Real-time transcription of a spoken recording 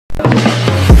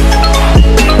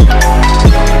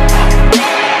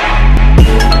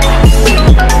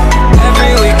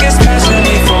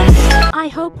I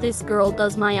hope this girl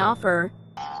does my offer.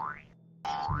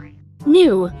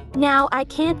 New. Now I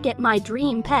can't get my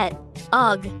dream pet.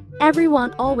 Ugh.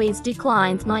 Everyone always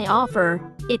declines my offer.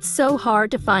 It's so hard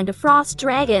to find a frost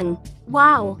dragon.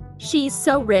 Wow. She's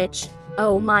so rich.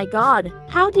 Oh my god.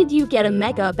 How did you get a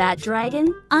mega bat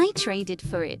dragon? I traded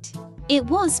for it. It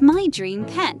was my dream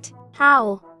pet.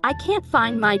 How? I can't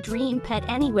find my dream pet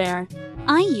anywhere.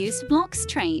 I used Blocks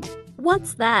Trade.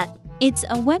 What's that? It's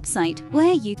a website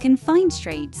where you can find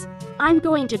trades. I'm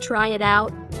going to try it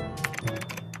out.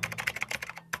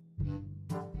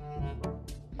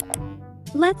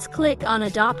 Let's click on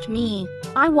Adopt Me.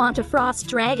 I want a frost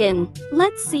dragon.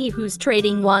 Let's see who's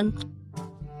trading one.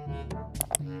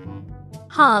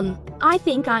 I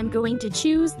think I'm going to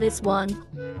choose this one.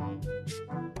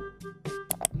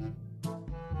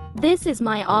 This is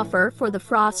my offer for the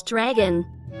frost dragon.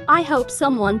 I hope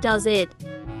someone does it.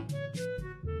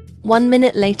 1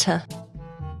 minute later.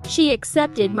 She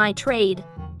accepted my trade.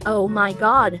 Oh my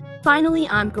god. Finally,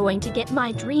 I'm going to get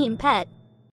my dream pet.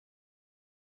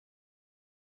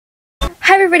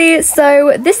 Hi everybody,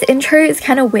 so this intro is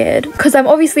kind of weird because I'm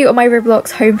obviously on my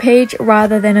Roblox homepage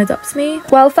rather than Adopt Me.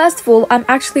 Well, first of all, I'm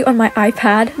actually on my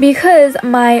iPad because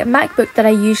my MacBook that I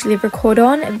usually record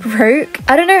on broke.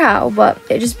 I don't know how, but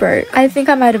it just broke. I think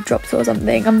I might have dropped it or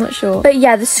something, I'm not sure. But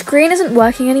yeah, the screen isn't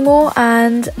working anymore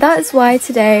and that is why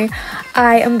today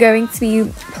I am going to be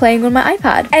playing on my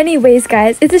iPad. Anyways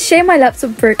guys, it's a shame my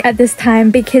laptop broke at this time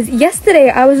because yesterday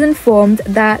I was informed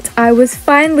that I was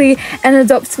finally an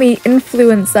Adopt Me influencer.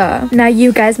 Now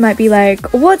you guys might be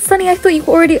like, what, Sunny? I thought you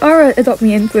already are an Adopt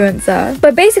Me influencer.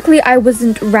 But basically I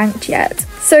wasn't ranked yet.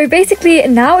 So basically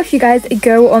now if you guys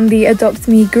go on the Adopt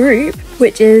Me group,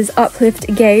 which is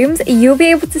Uplift Games, you'll be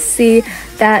able to see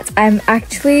that I'm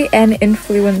actually an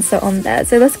influencer on there.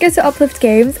 So let's go to Uplift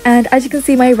Games and as you can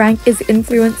see my rank is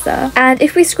influencer. And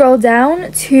if we scroll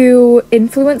down to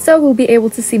influencer, we'll be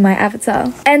able to see my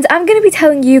avatar. And I'm going to be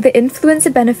telling you the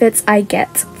influencer benefits I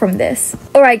get from this.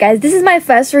 Alright guys, this is my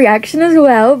first reaction as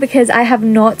well because I have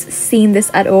not seen this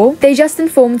at all. They just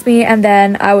informed me and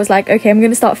then I was like, okay, I'm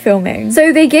going to start filming.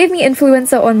 So they gave me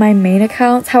influencer on my main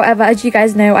account. However, as you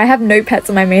guys know, I have no pets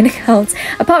on my main account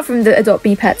apart from the Adopt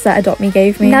Me pets that Adopt Me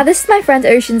gave me. Now this is my friend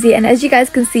Oceansy and as you guys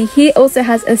can see, he also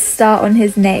has a star on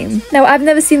his name. Now I've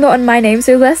never seen that on my name,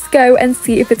 so let's go and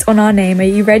see if it's on our name. Are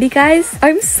you ready guys?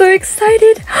 I'm so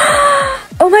excited.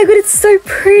 Oh my god, it's so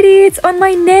pretty. It's on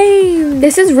my name.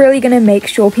 This is really gonna make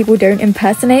sure people don't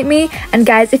impersonate me. And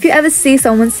guys, if you ever see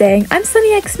someone saying, I'm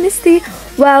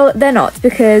SunnyxMisty, well, they're not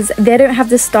because they don't have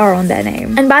the star on their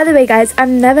name. And by the way, guys,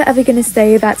 I'm never ever gonna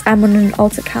say that I'm on an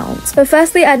alt account. But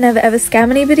firstly, I'd never ever scam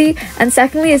anybody. And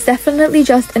secondly, it's definitely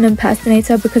just an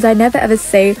impersonator because I never ever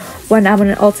say when I'm on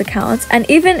an alt account. And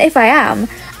even if I am,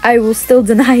 I will still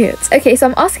deny it. Okay, so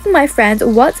I'm asking my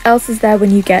friend, what else is there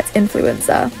when you get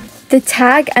influencer? The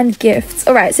tag and gifts.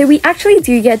 Alright, so we actually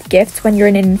do get gifts when you're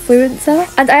an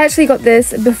influencer. And I actually got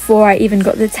this before I even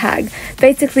got the tag.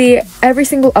 Basically, every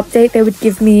single update, they would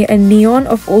give me a neon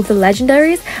of all the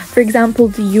legendaries. For example,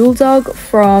 the Yule Dog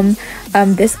from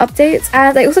this update.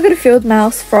 And I also got a field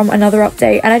mouse from another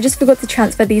update. And I just forgot to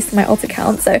transfer these to my alt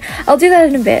account. So I'll do that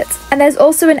in a bit. And there's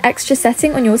also an extra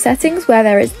setting on your settings where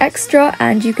there is extra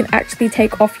and you can actually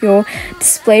take off your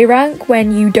display rank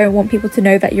when you don't want people to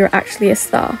know that you're actually a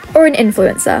star or an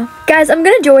influencer. Guys, I'm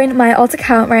gonna join my alt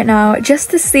account right now just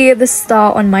to see the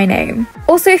star on my name.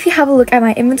 Also, if you have a look at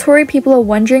my inventory, people are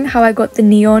wondering how I got the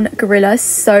neon gorilla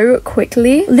so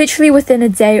quickly, literally within a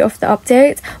day of the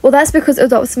update. Well, that's because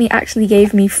Adopt Me actually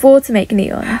gave me 4 to make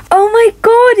neon. Oh my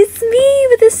god, it's me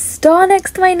with a star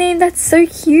next to my name. That's so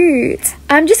cute.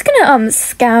 I'm just gonna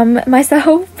scam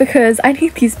myself because I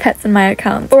need these pets in my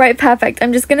account. Alright, perfect.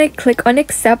 I'm just gonna click on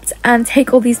accept and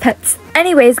take all these pets.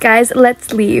 Anyways guys,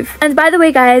 let's leave. And by the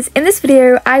way guys, in this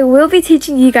video I will be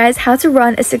teaching you guys how to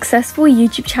run a successful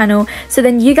YouTube channel so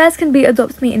then you guys can be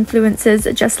Adopt Me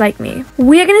influencers just like me.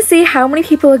 We are going to see how many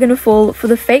people are going to fall for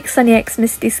the fake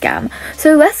SunnyxMisty's scam.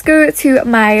 So let's go to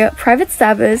my private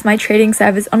servers, my trading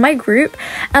servers on my group,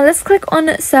 and let's click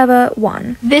on server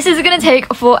 1. This is going to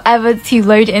take forever to to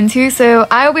load into, so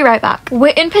I'll be right back. We're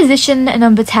in position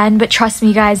number 10, but trust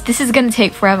me guys, this is gonna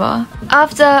take forever.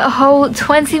 After a whole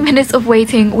 20 minutes of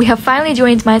waiting, we have finally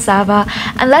joined my server,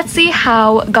 and let's see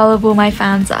how gullible my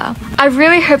fans are. I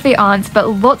really hope they aren't, but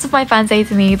lots of my fans say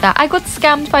to me that I got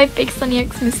scammed by fake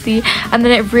SunnyxMisty's, and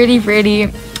then it really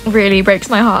breaks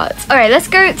my heart. Alright, let's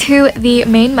go to the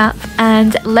main map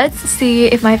and let's see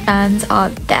if my fans are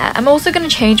there. I'm also going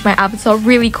to change my avatar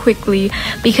really quickly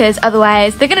because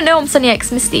otherwise they're going to know I'm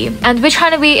SunnyxMisty's and we're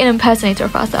trying to be an impersonator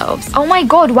of ourselves. Oh my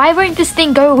god, why won't this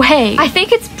thing go away? I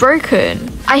think it's broken.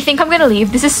 I think I'm gonna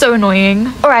leave. This is so annoying.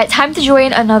 Alright, time to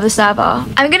join another server.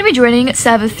 I'm gonna be joining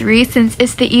server 3 since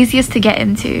it's the easiest to get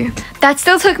into. That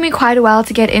still took me quite a while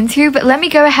to get into, but let me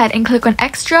go ahead and click on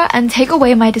extra and take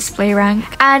away my display rank.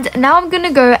 And now I'm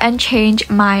gonna go and change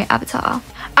my avatar.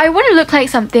 I want to look like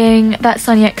something that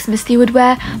SunnyxMisty's would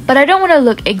wear, but I don't want to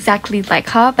look exactly like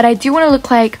her, but I do want to look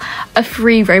like a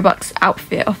free Roblox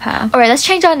outfit of her. Alright, let's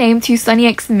change our name to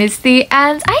SunnyxMisty's,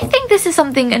 and I think this is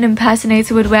something an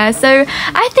impersonator would wear, so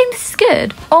I think this is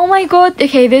good. Oh my god,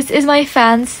 okay, this is my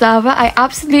fan server. I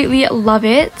absolutely love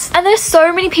it. And there's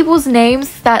so many people's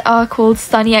names that are called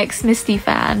SunnyxMisty's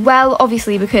fan. Well,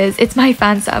 obviously because it's my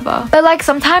fan server. But like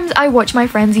sometimes I watch my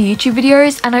friends' YouTube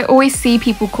videos and I always see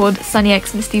people called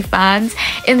SunnyxMisty's fans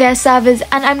in their servers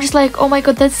and I'm just like, oh my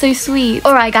god, that's so sweet.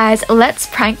 Alright guys, let's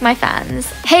prank my fans.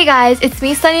 Hey guys, it's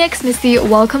me SunnyxMisty's.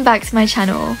 Welcome back to my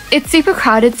channel. It's super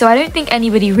crowded, so I don't think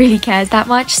anybody really cares that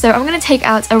much, so I'm gonna take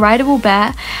out a rideable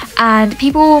bear and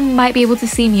people might be able to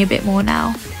see me a bit more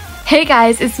now. Hey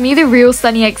guys, it's me, the real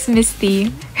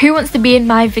SunnyxMisty's. Who wants to be in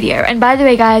my video? And by the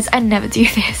way guys, I never do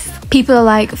this. People are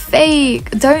like,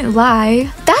 fake, don't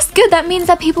lie. That's good, that means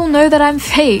that people know that I'm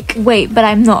fake. Wait, but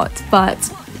I'm not, but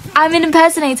I'm an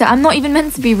impersonator. I'm not even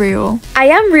meant to be real. I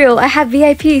am real. I have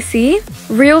VIP, see?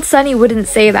 Real Sunny wouldn't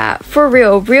say that. For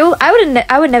real.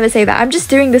 I would never say that. I'm just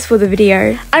doing this for the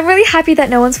video. I'm really happy that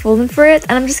no one's fallen for it,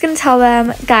 and I'm just gonna tell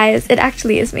them, guys, it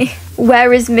actually is me.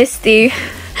 Where is Misty?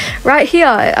 Right here.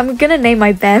 I'm gonna name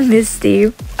my bear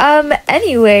Misty.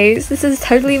 Anyways, this is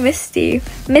totally Misty.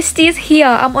 Misty is here.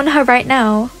 I'm on her right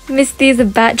now. Misty is a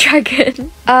bat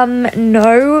dragon.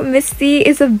 No, Misty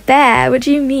is a bear. What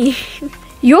do you mean?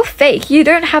 You're fake, you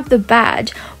don't have the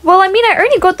badge. Well, I mean, I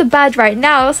only got the badge right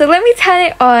now, so let me turn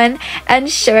it on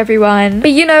and show everyone. But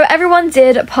you know, everyone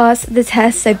did pass the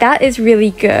test, so that is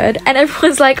really good. And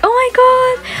everyone's like, oh my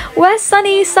god, where's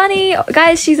Sunny? Sunny,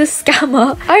 guys, she's a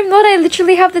scammer. I'm not, I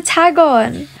literally have the tag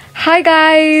on. Hi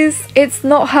guys, it's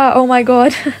not her, oh my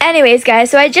god. Anyways guys,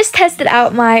 so I just tested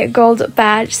out my gold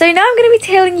badge, so now I'm going to be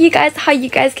telling you guys how you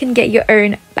guys can get your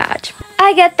own badge.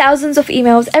 I get thousands of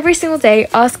emails every single day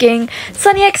asking,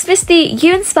 SunnyxMisty's,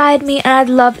 you inspired me and I'd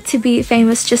love to be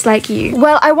famous just like you.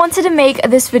 Well, I wanted to make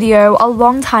this video a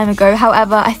long time ago,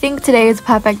 however, I think today is a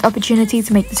perfect opportunity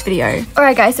to make this video.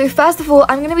 Alright guys, so first of all,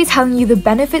 I'm going to be telling you the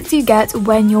benefits you get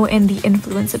when you're in the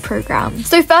influencer program.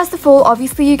 So first of all,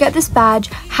 obviously you get this badge,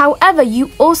 however,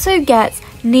 you also get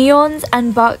neons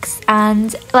and bucks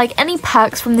and like any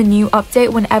perks from the new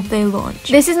update whenever they launch.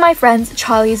 This is my friend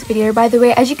Charlie's video, by the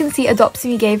way. As you can see,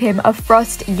 Adopt.Me gave him a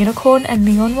frost unicorn and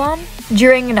neon one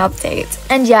during an update.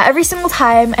 And yeah, every single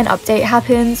time an update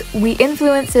happens, we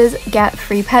influencers get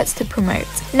free pets to promote.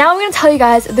 Now I'm going to tell you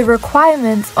guys the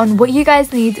requirements on what you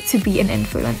guys need to be an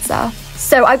influencer.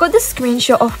 So I got this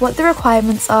screenshot of what the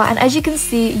requirements are, and as you can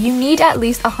see, you need at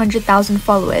least 100,000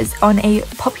 followers on a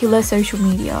popular social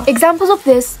media. Examples of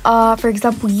this are, for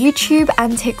example, YouTube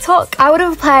and TikTok. I would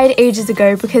have applied ages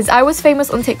ago because I was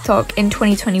famous on TikTok in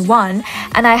 2021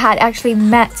 and I had actually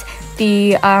met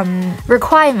the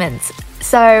requirements.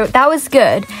 So that was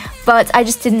good, but I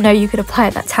just didn't know you could apply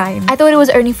at that time. I thought it was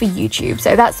only for YouTube,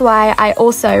 so that's why I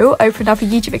also opened up a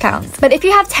YouTube account. But if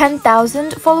you have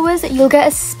 10,000 followers, you'll get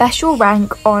a special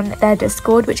rank on their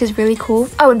Discord, which is really cool.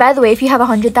 Oh, and by the way, if you have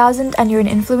 100,000 and you're an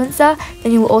influencer,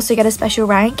 then you will also get a special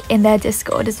rank in their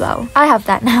Discord as well. I have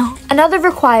that now. Another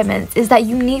requirement is that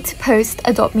you need to post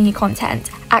Adopt.Me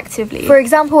content actively. For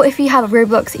example, if you have a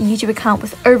Roblox YouTube account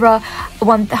with over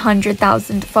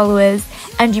 100,000 followers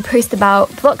and you post about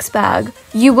Bloxburg,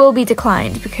 you will be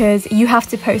declined because you have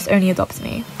to post only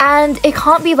Adopt.Me. And it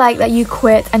can't be like that you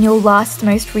quit and your last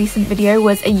most recent video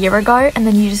was a year ago and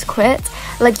then you just quit.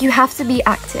 Like, you have to be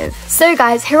active. So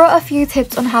guys, here are a few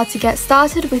tips on how to get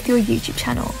started with your YouTube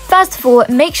channel. First of all,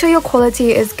 make sure your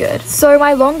quality is good. So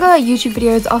my longer YouTube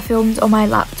videos are filmed on my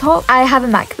laptop. I have a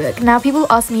MacBook. Now people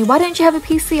ask me, why don't you have a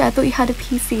PC? I thought you had a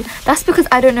PC. That's because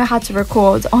I don't know how to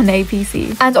record on a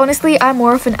PC. And honestly, I'm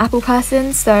more of an Apple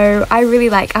person, so I really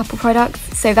like Apple products.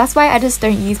 so that's why I just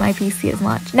don't use my PC as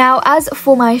much. Now, as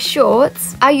for my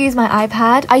shorts, I use my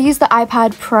iPad. I use the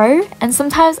iPad Pro, and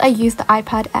sometimes I use the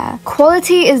iPad Air.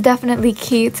 Quality is definitely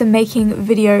key to making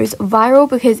videos viral,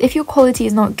 because if your quality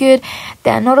is not good,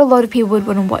 then not a lot of people would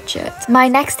want to watch it. My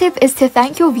next tip is to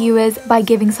thank your viewers by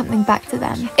giving something back to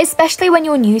them. Especially when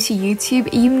you're new to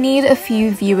YouTube, you need a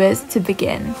few viewers to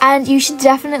begin, and you should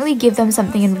definitely give them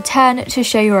something in return to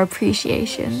show your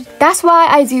appreciation. That's why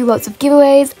I do lots of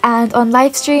giveaways, and on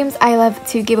live streams I love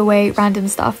to give away random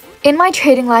stuff. In my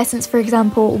trading license, for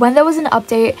example, when there was an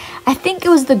update, I think it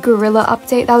was the Gorilla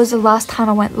update, that was the last time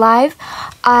I went live,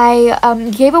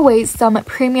 I gave away some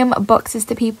premium boxes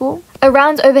to people.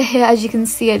 Around over here, as you can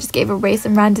see, I just gave away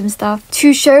some random stuff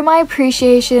to show my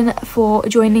appreciation for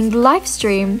joining the live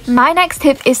stream. My next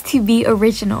tip is to be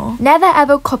original. Never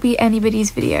ever copy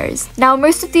anybody's videos. Now,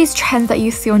 most of these trends that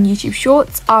you see on YouTube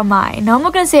Shorts are mine. Now, I'm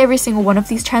not going to say every single one of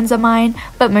these trends are mine,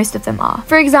 but most of them are.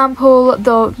 For example,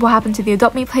 what happened to the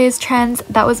Adopt Me Players trends,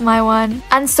 that was my one.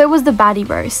 And so was the baddie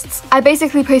roasts. I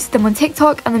basically posted them on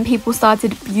TikTok, and then people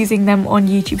started using them on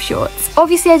YouTube Shorts.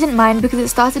 Obviously, I didn't mind because it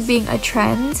started being a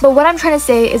trend, but what I'm trying to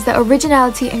say is that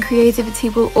originality and creativity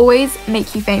will always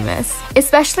make you famous,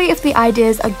 especially if the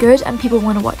ideas are good and people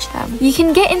want to watch them. You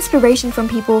can get inspiration from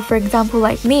people, for example,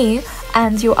 like me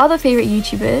and your other favorite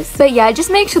YouTubers, but yeah,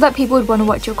 just make sure that people would want to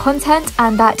watch your content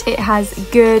and that it has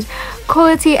good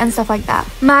quality and stuff like that.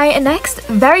 My next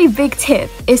very big tip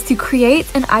is to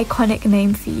create an iconic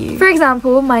name for you. For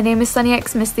example, my name is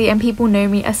SunnyxMisty's and people know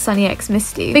me as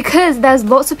SunnyxMisty's because there's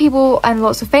lots of people and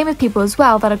lots of famous people as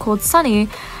well that are called Sunny.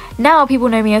 Now people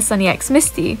know me as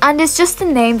SunnyxMisty's, and it's just a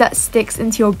name that sticks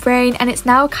into your brain, and it's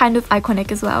now kind of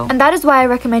iconic as well. And that is why I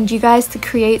recommend you guys to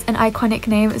create an iconic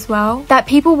name as well, that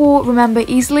people will remember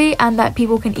easily and that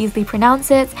people can easily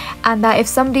pronounce it, and that if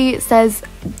somebody says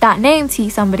that name to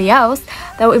somebody else,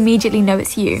 they'll immediately know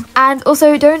it's you. And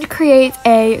also, don't create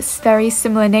a very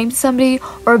similar name to somebody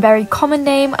or a very common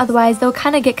name, otherwise they'll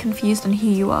kind of get confused on who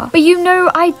you are. But you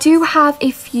know, I do have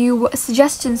a few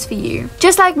suggestions for you.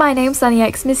 Just like my name,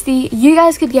 SunnyxMisty's, you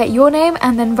guys could get your name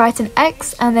and then write an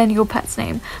X and then your pet's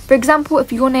name. For example,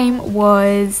 if your name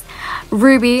was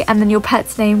Ruby and then your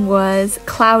pet's name was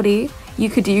Cloudy, you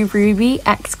could do Ruby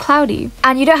X Cloudy.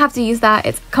 And you don't have to use that,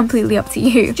 it's completely up to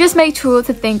you. Just make sure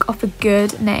to think of a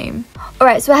good name.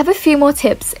 Alright, so I have a few more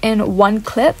tips in one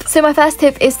clip. So my first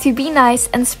tip is to be nice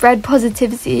and spread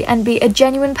positivity and be a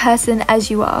genuine person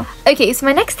as you are. Okay, so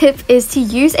my next tip is to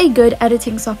use a good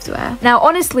editing software. Now,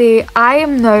 honestly, I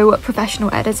am no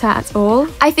professional editor at all.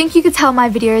 I think you could tell my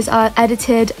videos are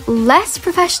edited less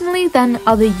professionally than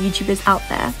other YouTubers out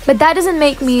there. But that doesn't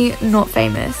make me not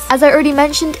famous. As I already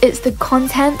mentioned, it's the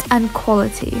content and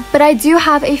quality. But I do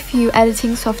have a few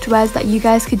editing softwares that you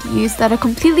guys could use that are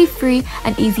completely free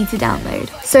and easy to download.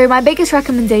 So my biggest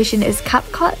recommendation is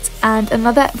CapCut, and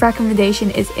another recommendation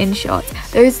is InShot.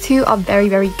 Those two are very,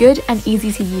 very good and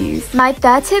easy to use. My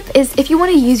third tip is if you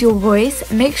want to use your voice,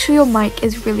 make sure your mic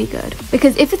is really good.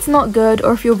 Because if it's not good,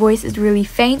 or if your voice is really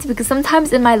faint, because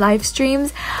sometimes in my live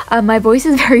streams, my voice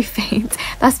is very faint.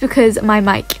 That's because my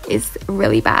mic is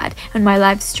really bad in my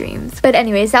live streams. But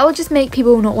anyways, that will just make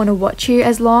people not want to watch you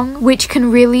as long, which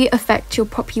can really affect your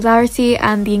popularity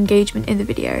and the engagement in the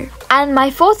video. And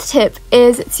my fourth tip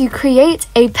is to create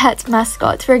a pet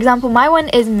mascot. For example, my one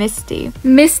is Misty.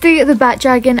 Misty the Bat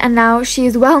Dragon, and now she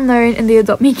is well known in the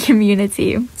Adopt Me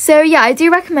community. So yeah, I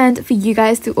do recommend for you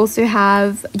guys to also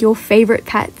have your favorite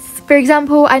pets. For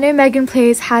example, I know Megan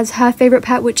Plays has her favorite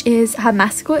pet, which is her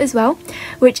mascot as well,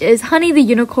 which is Honey the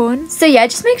Unicorn. So yeah,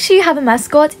 just make sure you have a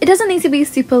mascot. It doesn't need to be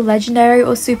super legendary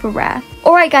or super rare.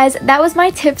 Alright guys, that was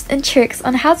my tips and tricks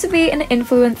on how to be an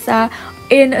influencer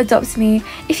in Adopt Me.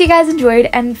 If you guys enjoyed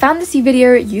and found this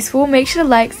video useful, make sure to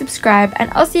like, subscribe, and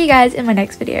I'll see you guys in my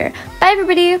next video. Bye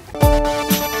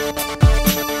everybody!